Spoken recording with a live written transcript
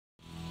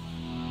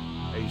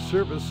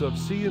service of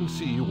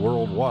CNC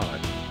Worldwide.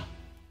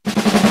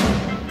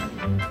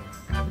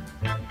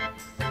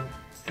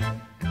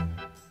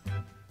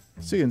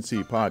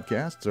 CNC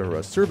podcasts are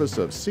a service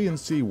of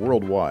CNC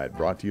Worldwide,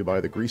 brought to you by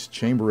the Greece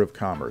Chamber of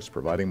Commerce,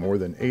 providing more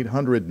than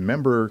 800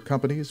 member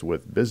companies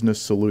with business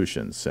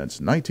solutions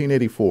since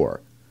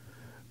 1984.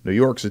 New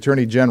York's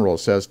Attorney General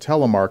says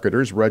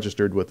telemarketers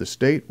registered with the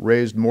state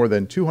raised more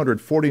than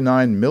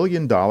 $249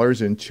 million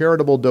in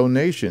charitable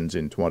donations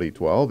in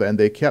 2012, and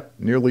they kept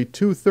nearly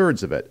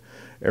two-thirds of it.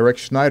 Eric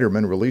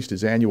Schneiderman released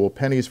his annual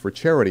Pennies for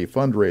Charity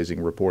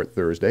fundraising report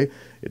Thursday.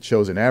 It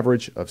shows an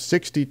average of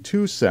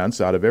 62 cents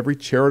out of every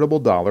charitable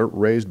dollar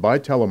raised by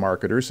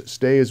telemarketers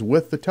stays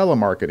with the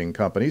telemarketing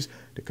companies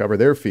to cover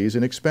their fees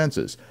and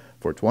expenses.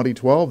 For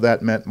 2012,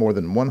 that meant more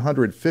than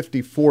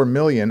 $154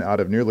 million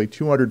out of nearly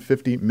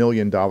 $250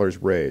 million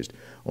raised.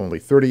 Only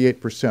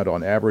 38%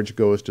 on average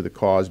goes to the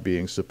cause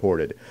being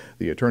supported.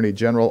 The Attorney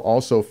General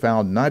also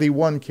found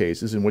 91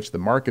 cases in which the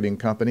marketing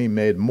company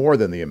made more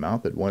than the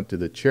amount that went to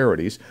the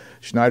charities.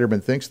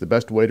 Schneiderman thinks the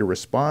best way to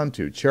respond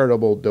to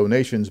charitable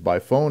donations by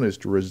phone is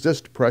to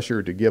resist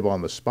pressure to give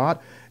on the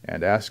spot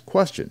and ask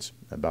questions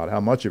about how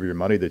much of your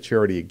money the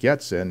charity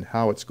gets and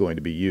how it's going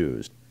to be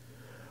used.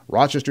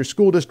 Rochester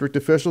School District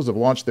officials have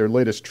launched their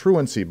latest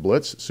truancy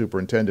blitz.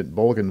 Superintendent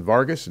Bolgan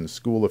Vargas and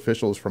school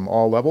officials from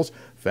all levels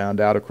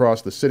found out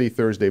across the city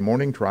Thursday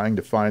morning trying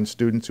to find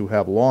students who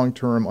have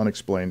long-term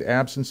unexplained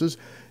absences.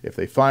 If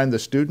they find the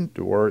student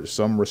or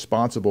some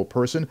responsible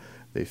person,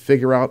 they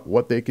figure out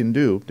what they can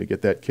do to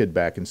get that kid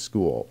back in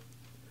school.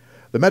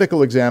 The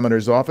medical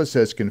examiner's office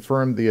has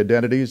confirmed the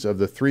identities of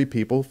the three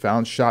people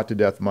found shot to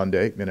death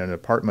Monday in an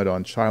apartment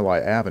on Chili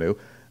Avenue.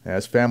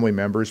 As family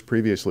members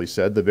previously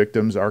said, the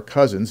victims are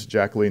cousins,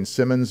 Jacqueline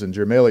Simmons and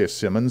Jermalia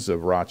Simmons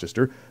of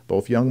Rochester,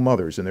 both young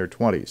mothers in their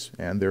 20s,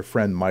 and their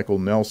friend Michael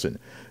Nelson.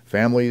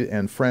 Family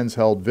and friends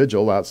held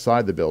vigil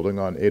outside the building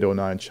on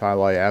 809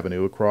 Chili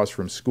Avenue across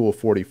from School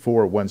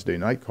 44 Wednesday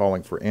night,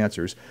 calling for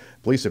answers.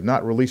 Police have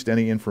not released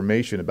any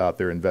information about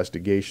their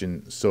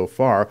investigation so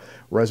far.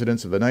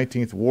 Residents of the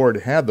 19th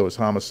Ward had those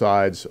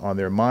homicides on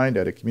their mind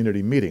at a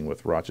community meeting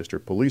with Rochester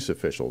police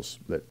officials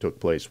that took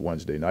place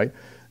Wednesday night.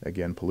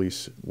 Again,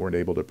 police weren't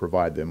able to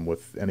provide them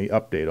with any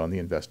update on the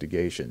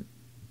investigation.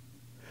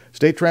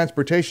 State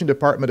Transportation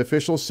Department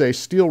officials say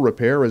steel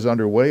repair is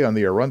underway on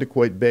the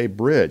Arundequoit Bay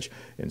Bridge.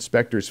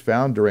 Inspectors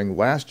found during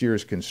last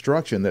year's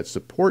construction that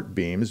support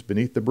beams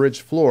beneath the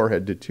bridge floor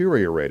had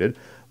deteriorated.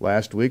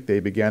 Last week, they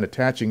began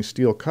attaching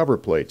steel cover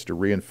plates to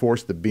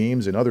reinforce the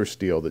beams and other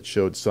steel that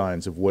showed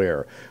signs of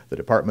wear. The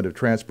Department of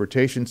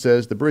Transportation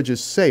says the bridge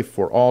is safe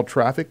for all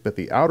traffic, but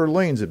the outer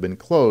lanes have been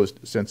closed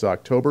since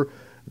October.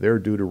 They're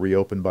due to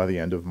reopen by the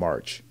end of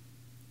March.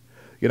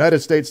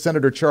 United States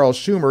Senator Charles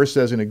Schumer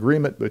says an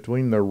agreement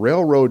between the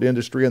railroad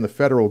industry and the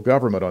federal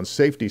government on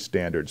safety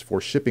standards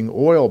for shipping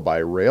oil by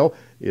rail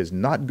is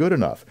not good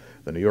enough.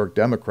 The New York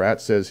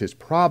Democrat says his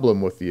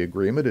problem with the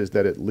agreement is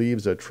that it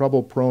leaves a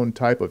trouble-prone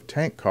type of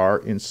tank car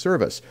in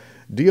service.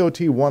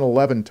 DOT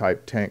 111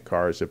 type tank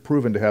cars have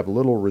proven to have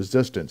little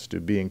resistance to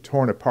being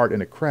torn apart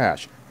in a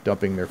crash,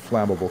 dumping their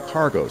flammable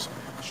cargoes.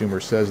 Schumer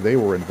says they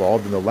were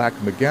involved in the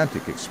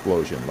Lac-Mégantic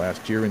explosion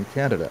last year in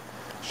Canada.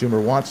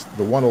 Schumer wants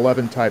the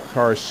 111 type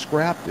cars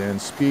scrapped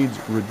and speeds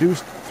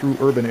reduced through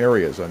urban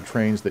areas on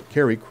trains that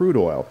carry crude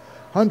oil.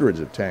 Hundreds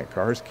of tank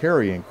cars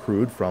carrying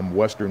crude from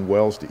western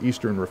wells to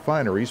eastern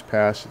refineries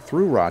pass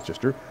through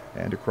Rochester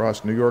and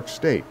across New York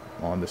State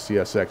on the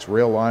CSX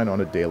rail line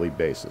on a daily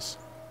basis.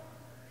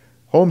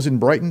 Homes in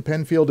Brighton,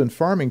 Penfield, and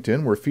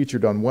Farmington were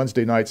featured on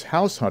Wednesday night's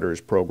House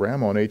Hunters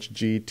program on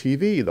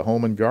HGTV, the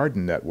Home and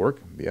Garden Network.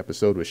 The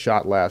episode was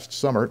shot last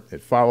summer.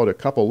 It followed a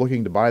couple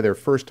looking to buy their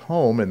first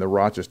home in the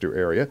Rochester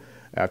area.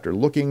 After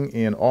looking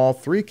in all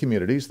three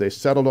communities, they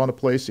settled on a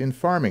place in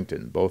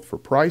Farmington, both for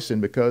price and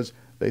because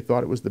they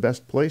thought it was the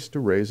best place to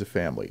raise a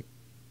family.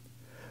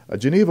 A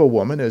Geneva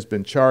woman has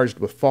been charged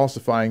with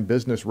falsifying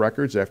business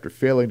records after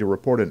failing to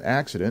report an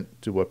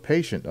accident to a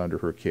patient under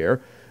her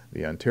care.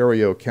 The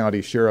Ontario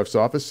County Sheriff's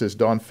Office says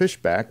Dawn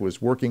Fishback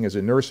was working as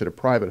a nurse at a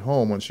private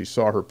home when she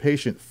saw her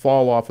patient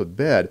fall off a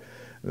bed.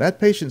 That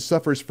patient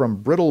suffers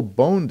from brittle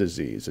bone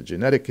disease, a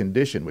genetic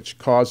condition which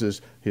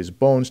causes his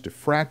bones to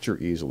fracture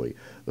easily.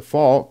 The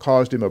fall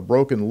caused him a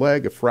broken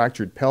leg, a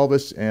fractured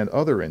pelvis, and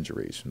other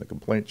injuries. And the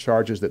complaint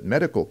charges that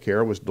medical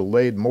care was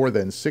delayed more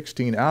than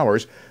 16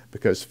 hours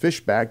because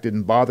Fishback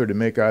didn't bother to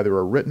make either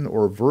a written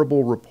or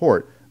verbal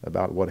report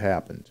about what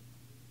happened.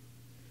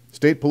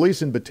 State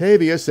police in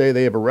Batavia say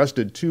they have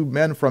arrested two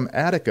men from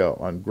Attica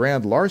on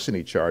grand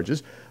larceny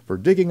charges for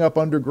digging up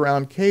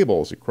underground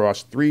cables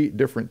across three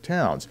different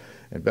towns.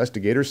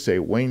 Investigators say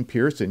Wayne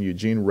Pierce and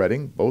Eugene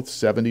Redding, both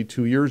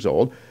 72 years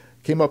old,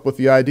 came up with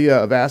the idea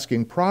of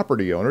asking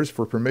property owners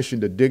for permission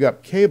to dig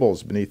up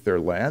cables beneath their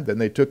land. Then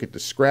they took it to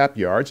scrap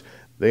yards.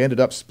 They ended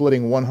up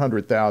splitting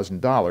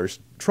 $100,000.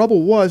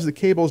 Trouble was the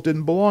cables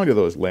didn't belong to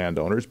those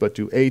landowners, but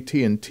to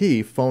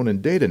AT&T phone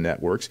and data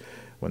networks.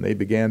 When they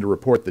began to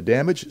report the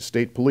damage,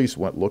 state police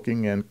went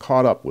looking and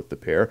caught up with the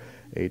pair.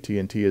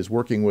 AT&T is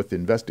working with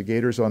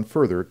investigators on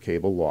further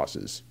cable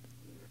losses.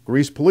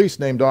 Greece Police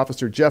named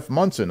Officer Jeff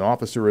Munson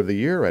Officer of the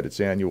Year at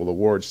its annual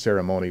awards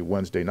ceremony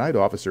Wednesday night.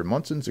 Officer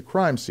Munson's a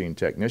crime scene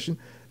technician.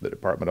 The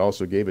department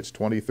also gave its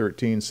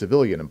 2013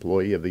 Civilian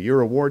Employee of the Year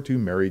award to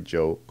Mary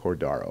Jo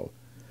Cordaro.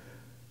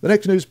 The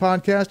next news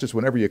podcast is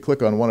whenever you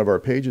click on one of our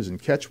pages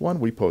and catch one.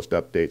 We post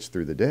updates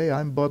through the day.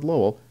 I'm Bud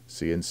Lowell,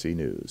 CNC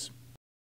News.